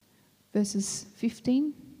verses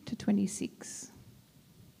 15 to 26.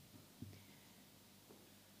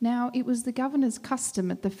 Now it was the governor's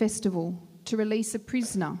custom at the festival to release a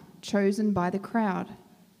prisoner chosen by the crowd.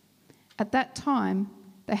 At that time,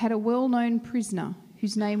 they had a well-known prisoner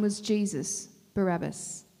whose name was Jesus,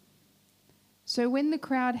 Barabbas. So when the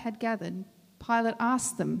crowd had gathered, Pilate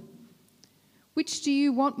asked them, "Which do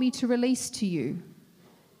you want me to release to you,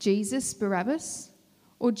 Jesus, Barabbas,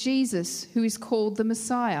 or Jesus, who is called the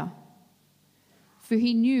Messiah?" For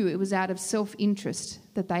he knew it was out of self-interest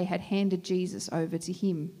that they had handed Jesus over to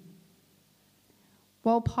him.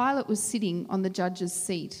 While Pilate was sitting on the judge's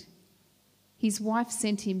seat, his wife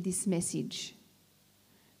sent him this message: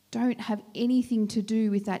 "Don't have anything to do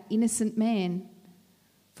with that innocent man,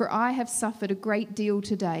 for I have suffered a great deal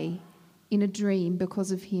today in a dream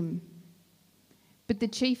because of him." But the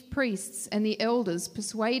chief priests and the elders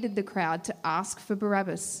persuaded the crowd to ask for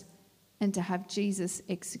Barabbas and to have Jesus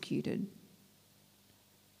executed.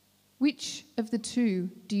 "Which of the two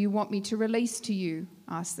do you want me to release to you?"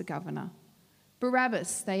 asked the governor.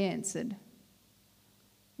 "Barabbas," they answered.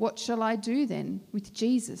 "What shall I do then with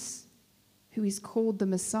Jesus, who is called the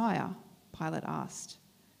Messiah?" Pilate asked.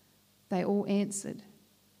 They all answered,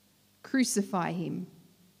 "Crucify him."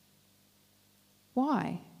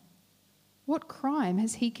 "Why? What crime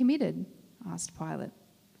has he committed?" asked Pilate.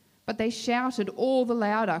 But they shouted all the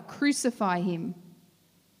louder, "Crucify him."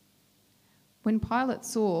 When Pilate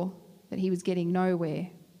saw that he was getting nowhere,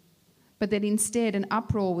 but that instead an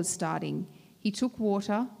uproar was starting, he took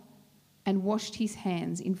water and washed his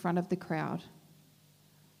hands in front of the crowd.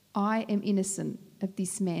 "I am innocent of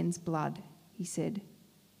this man's blood," he said.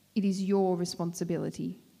 "It is your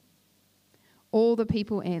responsibility." All the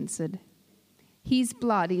people answered, "His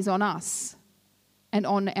blood is on us and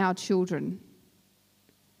on our children."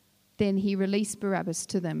 Then he released Barabbas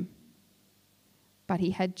to them, but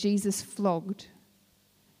he had Jesus flogged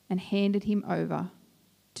and handed him over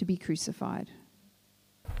to be crucified.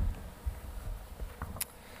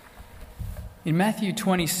 In Matthew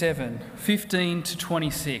 27, 15 to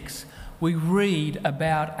 26, we read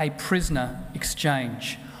about a prisoner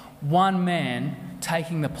exchange, one man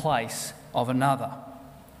taking the place of another.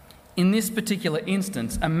 In this particular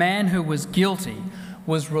instance, a man who was guilty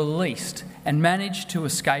was released and managed to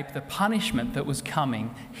escape the punishment that was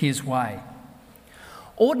coming his way.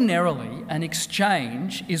 Ordinarily, an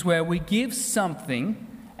exchange is where we give something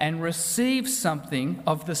and receive something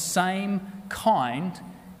of the same kind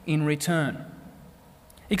in return.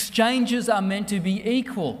 Exchanges are meant to be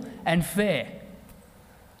equal and fair,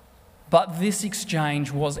 but this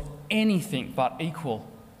exchange was anything but equal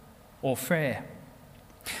or fair.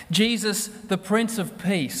 Jesus, the Prince of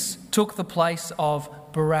Peace, took the place of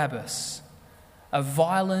Barabbas, a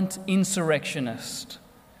violent insurrectionist,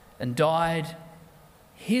 and died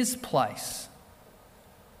his place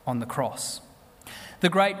on the cross. The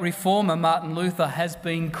great reformer Martin Luther has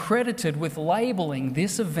been credited with labelling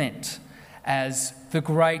this event as the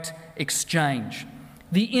Great Exchange.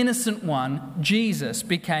 The innocent one, Jesus,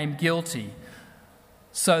 became guilty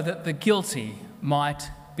so that the guilty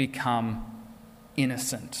might become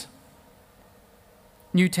innocent.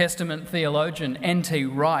 New Testament theologian N.T.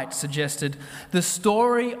 Wright suggested the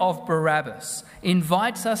story of Barabbas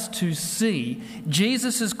invites us to see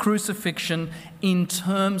Jesus' crucifixion in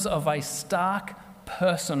terms of a stark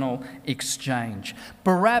personal exchange.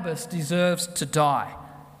 Barabbas deserves to die.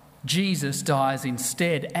 Jesus dies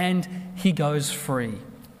instead, and he goes free.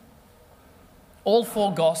 All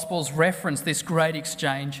four Gospels reference this great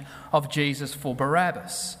exchange of Jesus for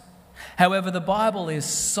Barabbas. However, the Bible is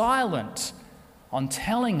silent on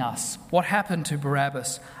telling us what happened to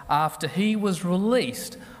Barabbas after he was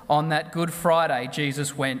released on that Good Friday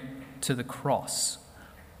Jesus went to the cross.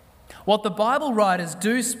 What the Bible writers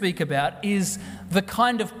do speak about is the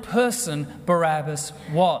kind of person Barabbas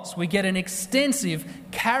was. We get an extensive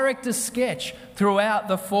character sketch throughout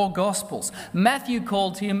the four Gospels. Matthew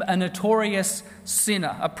called him a notorious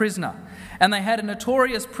sinner, a prisoner, and they had a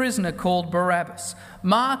notorious prisoner called Barabbas.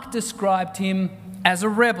 Mark described him as a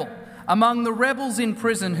rebel. Among the rebels in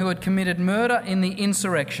prison who had committed murder in the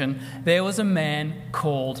insurrection, there was a man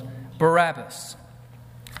called Barabbas.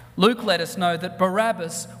 Luke let us know that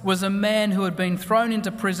Barabbas was a man who had been thrown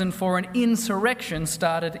into prison for an insurrection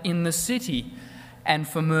started in the city and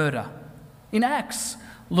for murder. In Acts,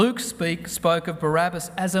 Luke spoke of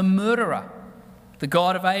Barabbas as a murderer. The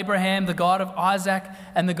God of Abraham, the God of Isaac,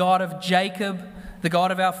 and the God of Jacob, the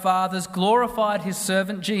God of our fathers, glorified his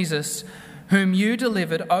servant Jesus, whom you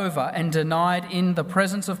delivered over and denied in the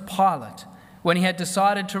presence of Pilate when he had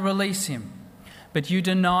decided to release him. But you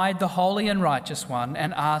denied the holy and righteous one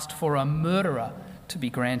and asked for a murderer to be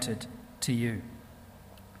granted. to you."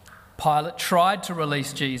 Pilate tried to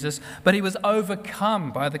release Jesus, but he was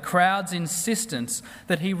overcome by the crowd's insistence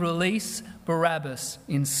that he release Barabbas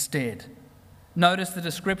instead. Notice the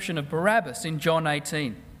description of Barabbas in John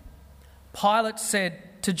 18. Pilate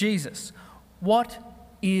said to Jesus, "What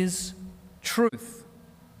is truth?"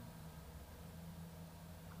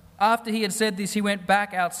 After he had said this, he went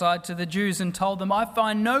back outside to the Jews and told them, "I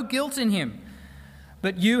find no guilt in him,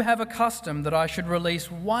 but you have a custom that I should release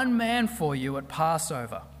one man for you at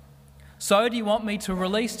Passover. So do you want me to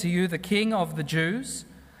release to you the king of the Jews?"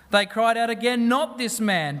 They cried out again, "Not this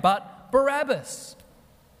man, but Barabbas."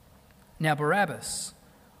 Now Barabbas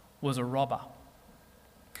was a robber.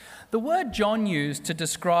 The word John used to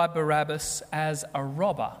describe Barabbas as a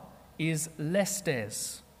robber is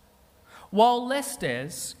lestes. While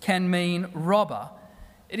lestes can mean robber,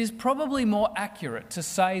 it is probably more accurate to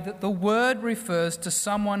say that the word refers to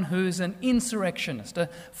someone who's an insurrectionist, a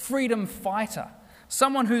freedom fighter,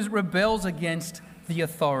 someone who rebels against the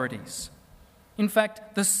authorities. In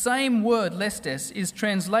fact, the same word lestes is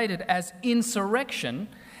translated as insurrection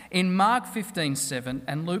in Mark 15:7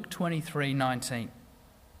 and Luke 23:19.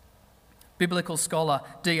 Biblical scholar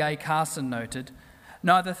D.A. Carson noted,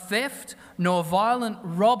 "Neither theft nor violent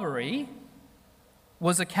robbery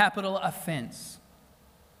was a capital offence,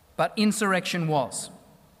 but insurrection was.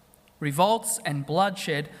 Revolts and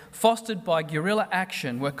bloodshed fostered by guerrilla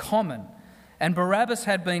action were common, and Barabbas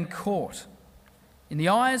had been caught. In the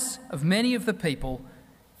eyes of many of the people,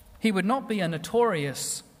 he would not be a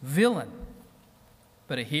notorious villain,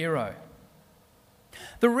 but a hero."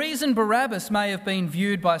 The reason Barabbas may have been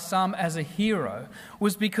viewed by some as a hero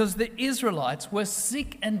was because the Israelites were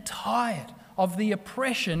sick and tired of the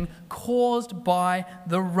oppression caused by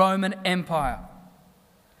the Roman Empire.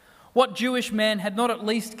 What Jewish man had not at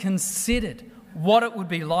least considered what it would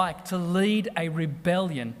be like to lead a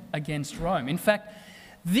rebellion against Rome? In fact,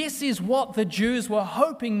 this is what the Jews were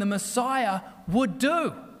hoping the Messiah would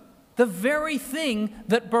do, the very thing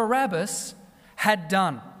that Barabbas had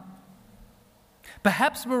done.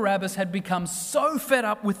 Perhaps Barabbas had become so fed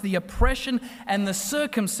up with the oppression and the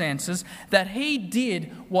circumstances that he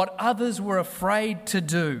did what others were afraid to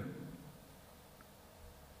do.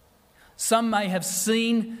 Some may have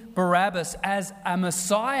seen Barabbas as a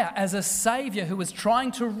Messiah, as a Saviour who was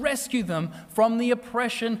trying to rescue them from the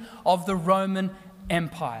oppression of the Roman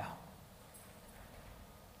Empire.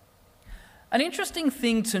 An interesting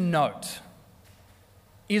thing to note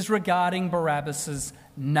is regarding Barabbas's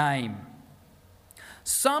name.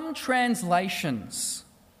 Some translations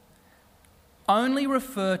only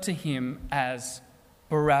refer to him as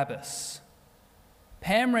Barabbas.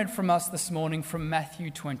 Pam read from us this morning from Matthew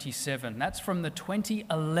 27. That's from the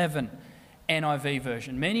 2011 NIV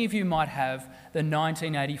version. Many of you might have the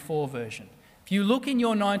 1984 version. If you look in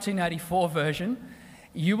your 1984 version,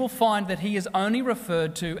 you will find that he is only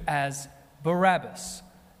referred to as Barabbas,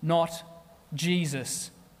 not Jesus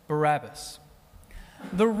Barabbas.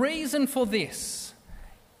 The reason for this,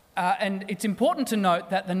 and it's important to note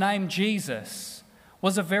that the name Jesus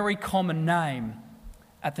was a very common name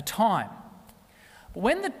at the time. But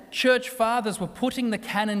when the church fathers were putting the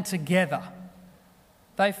canon together,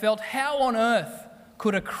 they felt, how on earth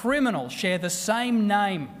could a criminal share the same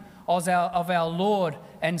name of our Lord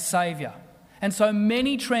and Saviour? And so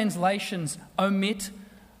many translations omit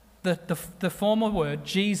the former word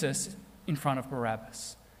Jesus in front of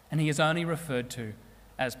Barabbas, and he is only referred to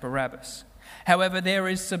as Barabbas. However, there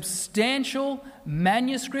is substantial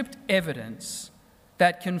manuscript evidence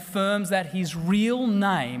that confirms that his real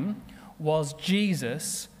name was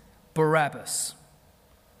Jesus Barabbas.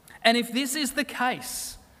 And if this is the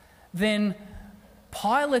case, then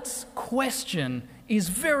Pilate's question is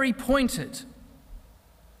very pointed.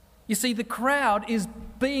 You see, the crowd is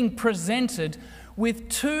being presented with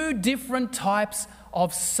two different types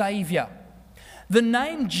of Saviour. The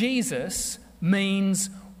name Jesus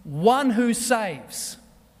means one who saves.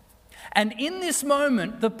 And in this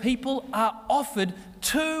moment, the people are offered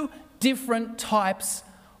two different types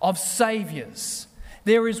of saviours.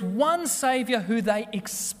 There is one Saviour who they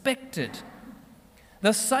expected,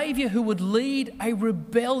 the Saviour who would lead a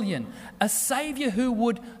rebellion, a Saviour who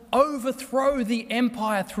would overthrow the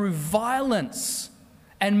empire through violence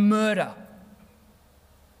and murder.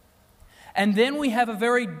 And then we have a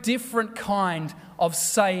very different kind of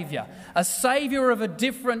Saviour, a Saviour of a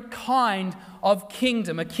different kind of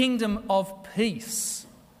kingdom, a kingdom of peace,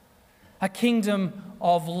 a kingdom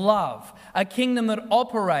of love, a kingdom that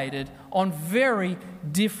operated on very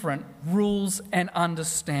different rules and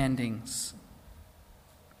understandings.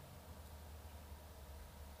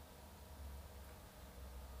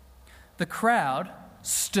 The crowd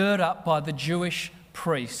stirred up by the Jewish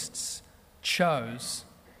priests, chose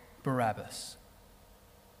Barabbas.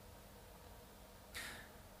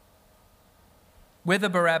 Whether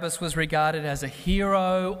Barabbas was regarded as a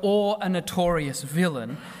hero or a notorious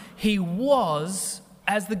villain, he was,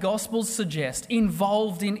 as the Gospels suggest,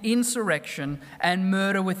 involved in insurrection and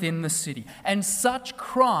murder within the city. And such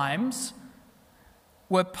crimes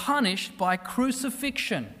were punished by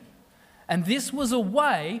crucifixion. And this was a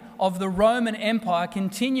way of the Roman Empire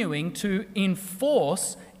continuing to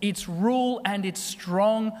enforce its rule and its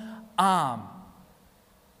strong arm.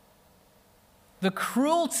 The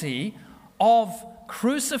cruelty of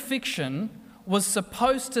crucifixion was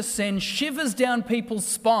supposed to send shivers down people's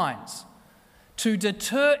spines, to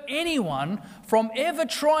deter anyone from ever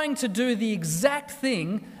trying to do the exact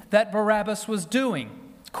thing that Barabbas was doing,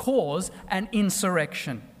 cause an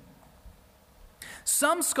insurrection.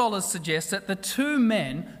 Some scholars suggest that the two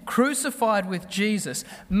men crucified with Jesus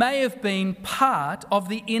may have been part of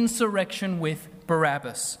the insurrection with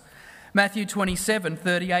Barabbas. Matthew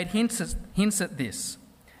 27:38 hints at this.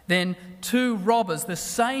 Then two robbers, the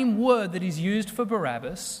same word that is used for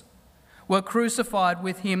Barabbas, were crucified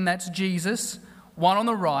with him, that's Jesus, one on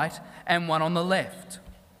the right and one on the left.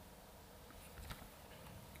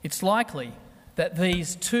 It's likely that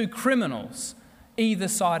these two criminals, either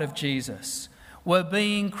side of Jesus, were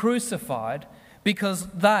being crucified because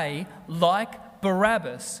they, like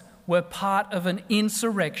Barabbas, were part of an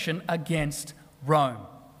insurrection against Rome.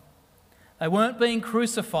 They weren't being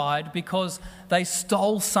crucified because they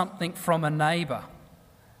stole something from a neighbour.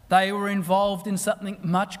 They were involved in something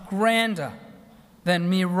much grander than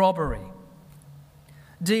mere robbery.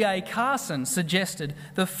 D.A. Carson suggested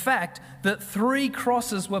the fact that 3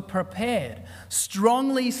 crosses were prepared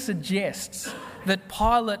strongly suggests that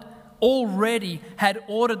Pilate already had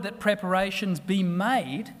ordered that preparations be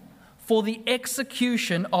made for the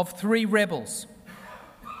execution of 3 rebels.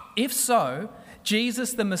 If so,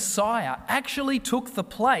 Jesus the Messiah actually took the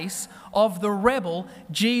place of the rebel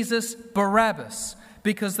Jesus Barabbas,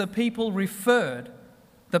 because the people referred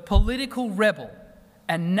the political rebel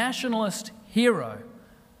and nationalist hero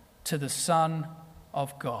to the Son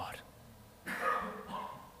of God.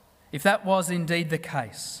 If that was indeed the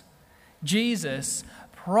case, Jesus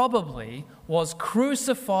probably was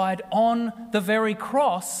crucified on the very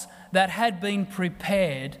cross that had been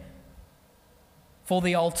prepared for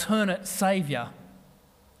the alternate Saviour,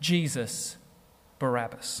 Jesus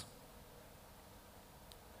Barabbas.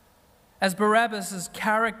 As Barabbas'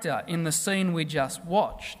 character in the scene we just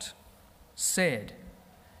watched said,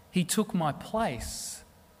 "He took my place,"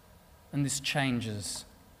 and this changes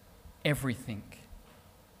everything.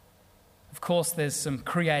 Of course, there's some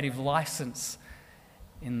creative license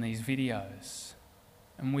in these videos,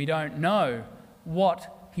 and we don't know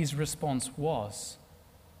what his response was.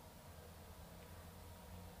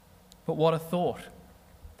 But what a thought,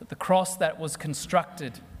 that the cross that was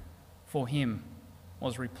constructed for him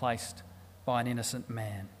was replaced by an innocent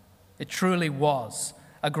man. It truly was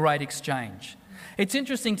a great exchange. It's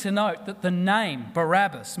interesting to note that the name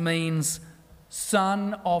Barabbas means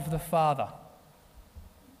son of the Father.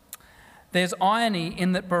 There's irony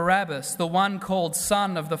in that Barabbas, the one called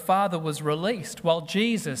Son of the Father, was released, while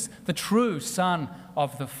Jesus, the true Son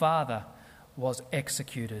of the Father, was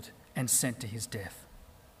executed and sent to his death.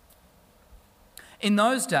 In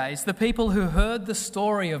those days, the people who heard the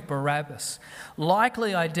story of Barabbas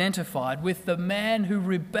likely identified with the man who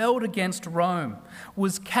rebelled against Rome,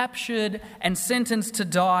 was captured and sentenced to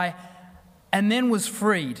die, and then was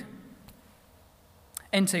freed.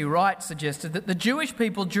 N.T. Wright suggested that the Jewish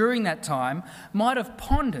people during that time might have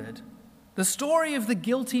pondered the story of the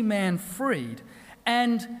guilty man freed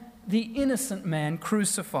and the innocent man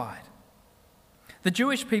crucified. The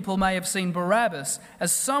Jewish people may have seen Barabbas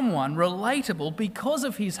as someone relatable because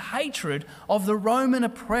of his hatred of the Roman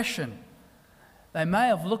oppression. They may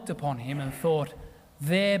have looked upon him and thought,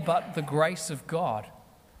 "There but the grace of God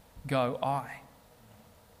go I."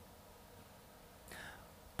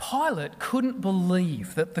 Pilate couldn't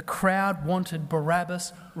believe that the crowd wanted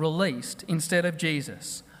Barabbas released instead of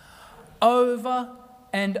Jesus. Over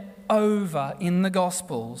and over in the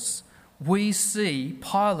Gospels, we see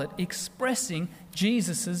Pilate expressing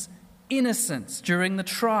Jesus' innocence during the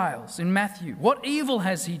trials. In Matthew, "What evil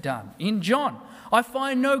has he done?" In John, "I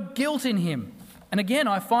find no guilt in him." And again,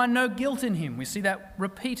 "I find no guilt in him." We see that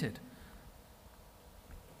repeated.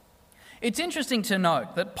 It's interesting to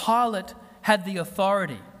note that Pilate had the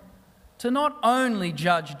authority to not only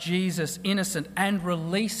judge Jesus innocent and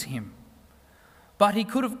release him, but he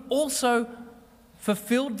could have also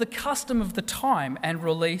fulfilled the custom of the time and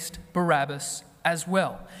released Barabbas as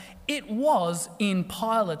well. it was in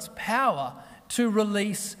Pilate's power to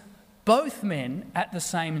release both men at the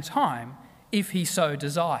same time if he so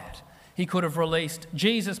desired. He could have released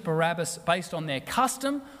Jesus, Barabbas, based on their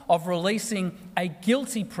custom of releasing a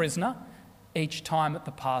guilty prisoner each time at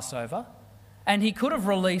the Passover, and he could have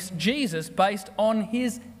released Jesus based on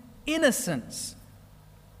his innocence.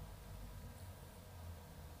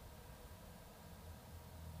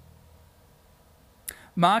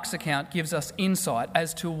 Mark's account gives us insight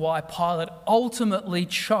as to why Pilate ultimately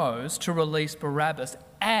chose to release Barabbas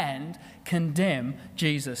and condemn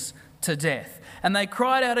Jesus to death. And they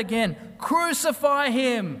cried out again, "Crucify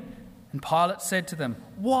him!" And Pilate said to them,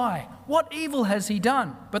 "Why? What evil has he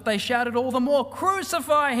done?" But they shouted all the more,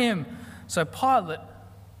 "Crucify him!" So Pilate,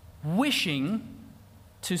 wishing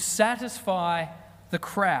to satisfy the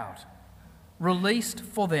crowd, released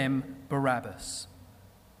for them Barabbas.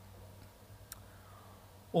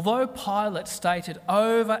 Although Pilate stated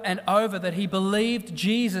over and over that he believed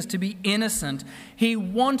Jesus to be innocent, he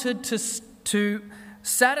wanted to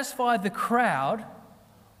satisfy the crowd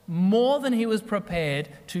more than he was prepared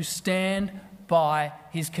to stand by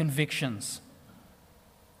his convictions.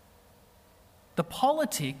 The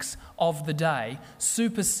politics of the day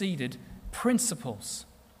superseded principles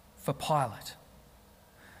for Pilate.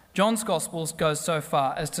 John's Gospel goes so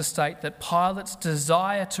far as to state that Pilate's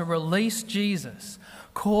desire to release Jesus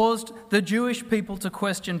caused the Jewish people to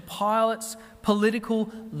question Pilate's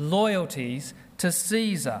political loyalties to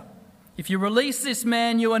Caesar. "If you release this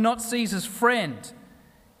man, you are not Caesar's friend.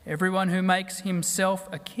 Everyone who makes himself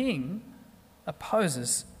a king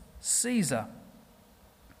opposes Caesar."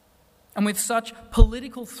 And with such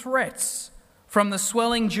political threats from the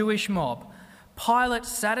swelling Jewish mob, Pilate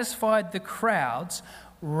satisfied the crowds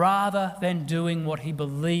rather than doing what he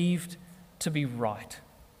believed to be right.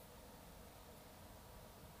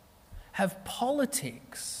 Have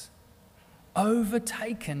politics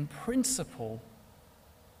overtaken principle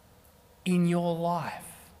in your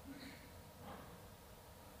life?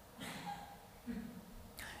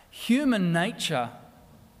 Human nature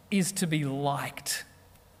is to be liked.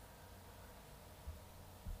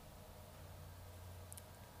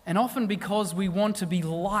 And often because we want to be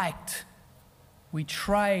liked, we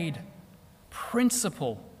trade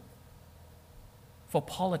principle for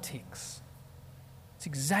politics. It's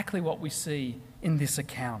exactly what we see in this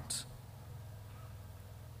account.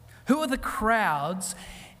 Who are the crowds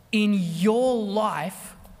in your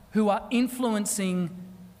life who are influencing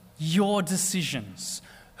your decisions?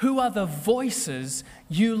 Who are the voices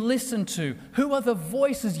you listen to? Who are the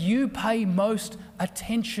voices you pay most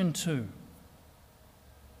attention to?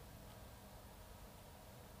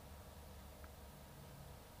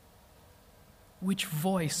 Which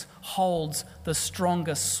voice holds the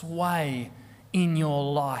stronger sway in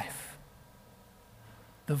your life?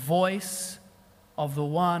 The voice of the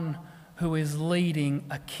one who is leading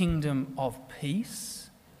a kingdom of peace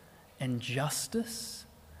and justice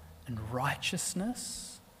and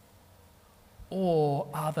righteousness? Or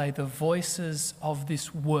are they the voices of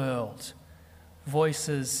this world?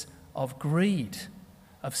 Voices of greed,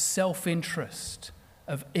 of self-interest,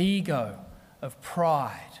 of ego, of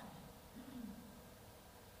pride,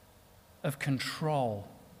 of control?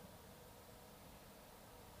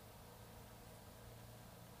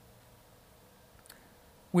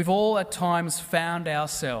 We've all at times found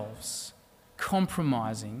ourselves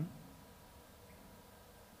compromising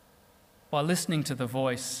by listening to the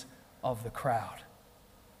voice of the crowd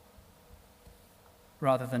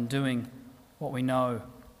rather than doing what we know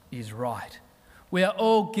is right. We are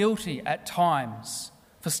all guilty at times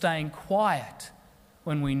for staying quiet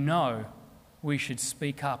when we know we should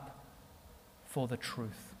speak up for the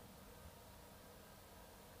truth.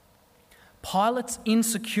 Pilate's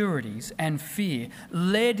insecurities and fear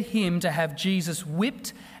led him to have Jesus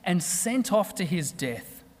whipped and sent off to his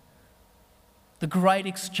death. The great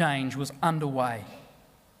exchange was underway.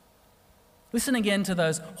 Listen again to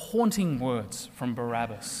those haunting words from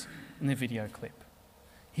Barabbas in the video clip.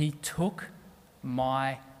 "He took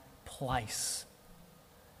my place,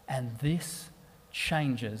 and this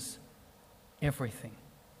changes everything."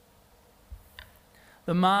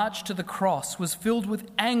 The march to the cross was filled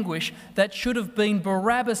with anguish that should have been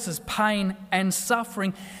Barabbas's pain and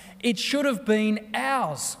suffering. It should have been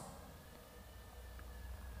ours.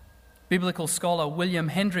 Biblical scholar William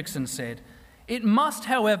Hendrickson said, "It must,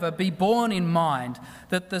 however, be borne in mind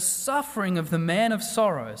that the suffering of the man of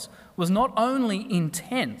sorrows was not only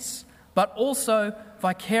intense, but also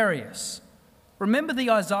vicarious. Remember the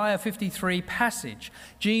Isaiah 53 passage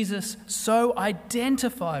Jesus so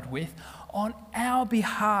identified with on our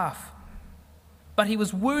behalf. but he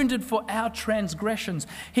was wounded for our transgressions.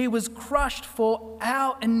 He was crushed for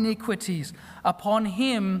our iniquities. Upon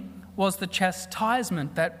him was the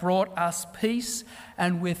chastisement that brought us peace,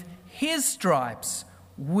 and with his stripes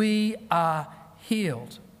we are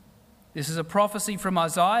healed. This is a prophecy from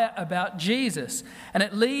Isaiah about Jesus, and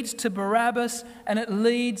it leads to Barabbas and it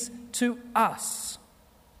leads to us.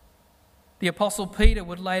 The Apostle Peter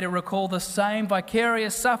would later recall the same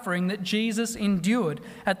vicarious suffering that Jesus endured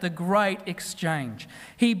at the great exchange.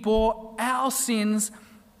 He bore our sins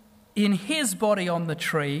in his body on the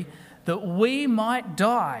tree that we might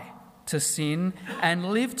die to sin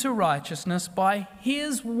and live to righteousness. By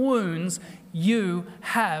his wounds you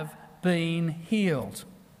have been healed.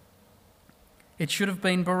 It should have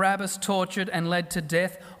been Barabbas tortured and led to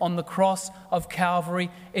death on the cross of Calvary.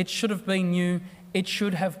 It should have been you. It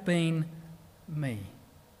should have been me.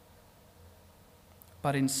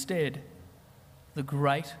 But instead, the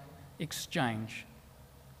great exchange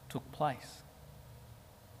took place.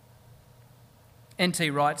 N.T.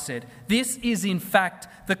 Wright said, "This is in fact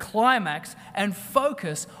the climax and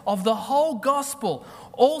focus of the whole gospel.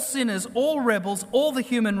 All sinners, all rebels, all the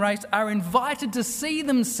human race are invited to see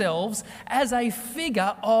themselves as a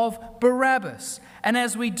figure of Barabbas. And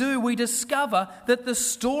as we do, we discover that the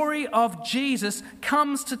story of Jesus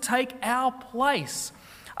comes to take our place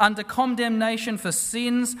under condemnation for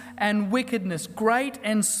sins and wickedness, great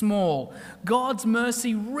and small. God's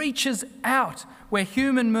mercy reaches out where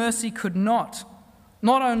human mercy could not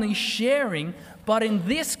only sharing, but in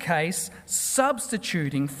this case,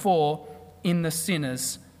 substituting for in the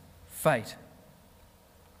sinner's fate."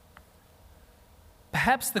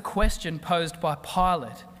 Perhaps the question posed by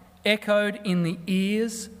Pilate echoed in the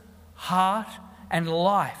ears, heart, and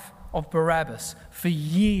life of Barabbas for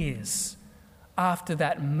years after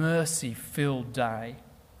that mercy-filled day.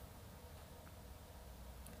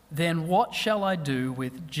 Then what shall I do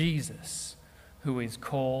with Jesus, who is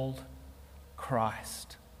called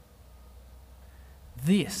Christ?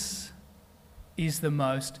 This is the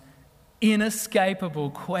most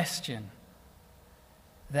inescapable question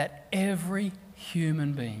that every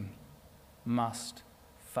human being must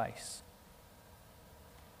face.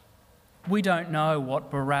 We don't know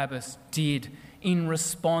what Barabbas did in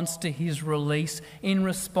response to his release, in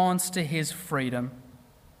response to his freedom.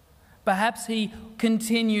 Perhaps he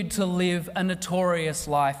continued to live a notorious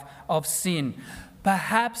life of sin.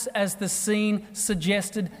 Perhaps, as the scene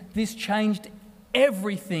suggested, this changed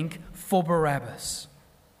everything for Barabbas.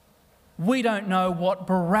 We don't know what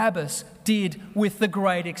Barabbas did with the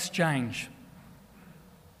great exchange,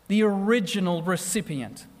 the original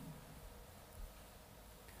recipient.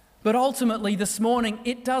 But ultimately this morning,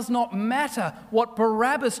 it does not matter what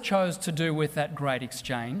Barabbas chose to do with that great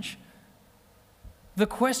exchange. The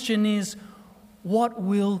question is, what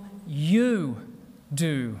will you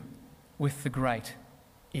do with the great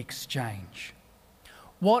exchange?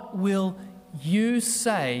 What will you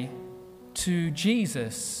say to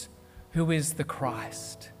Jesus, who is the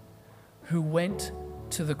Christ, who went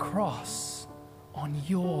to the cross on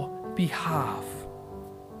your behalf?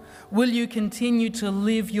 Will you continue to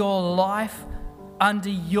live your life under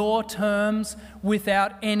your terms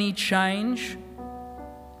without any change?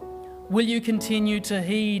 Will you continue to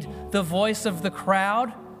heed the voice of the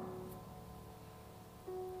crowd?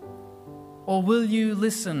 Or will you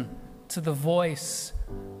listen to the voice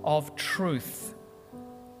of truth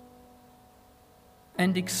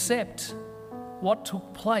and accept what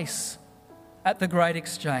took place at the great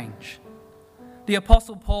exchange? The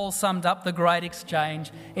Apostle Paul summed up the great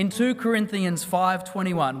exchange in 2 Corinthians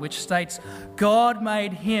 5:21, which states, "God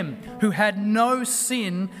made him who had no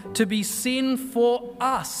sin to be sin for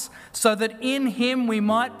us, so that in him we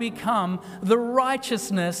might become the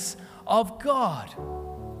righteousness of God."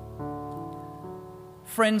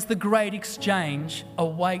 Friends, the great exchange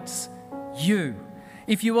awaits you.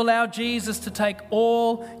 If you allow Jesus to take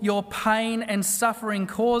all your pain and suffering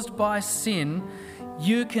caused by sin,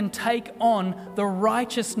 you can take on the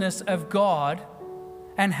righteousness of God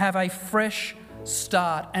and have a fresh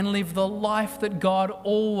start and live the life that God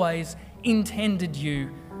always intended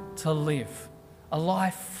you to live. A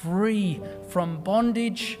life free from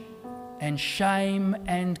bondage and shame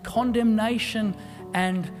and condemnation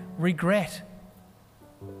and regret.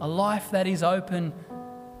 A life that is open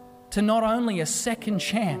to not only a second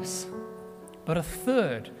chance, but a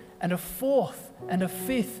third and a fourth and a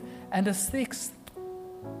fifth and a sixth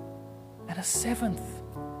and a seventh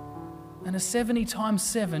and a 70 times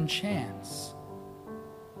 7 chance.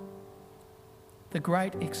 The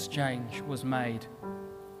great exchange was made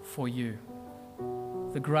for you.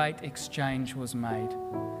 The great exchange was made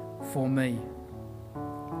for me.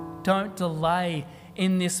 don't delay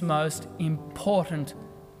in this most important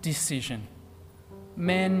decision.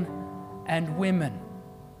 Men and women,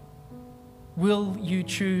 will you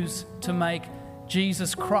choose to make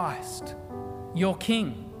Jesus Christ your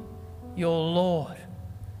King, your Lord,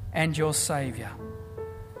 and your Saviour?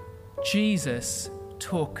 Jesus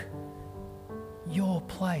took your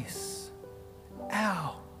place,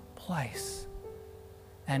 our place,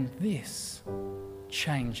 and this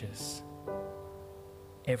changes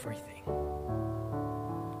everything.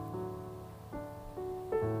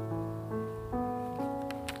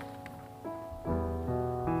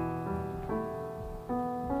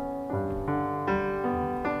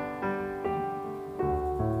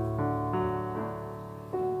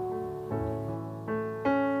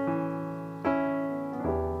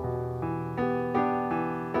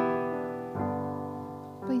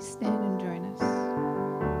 Please stand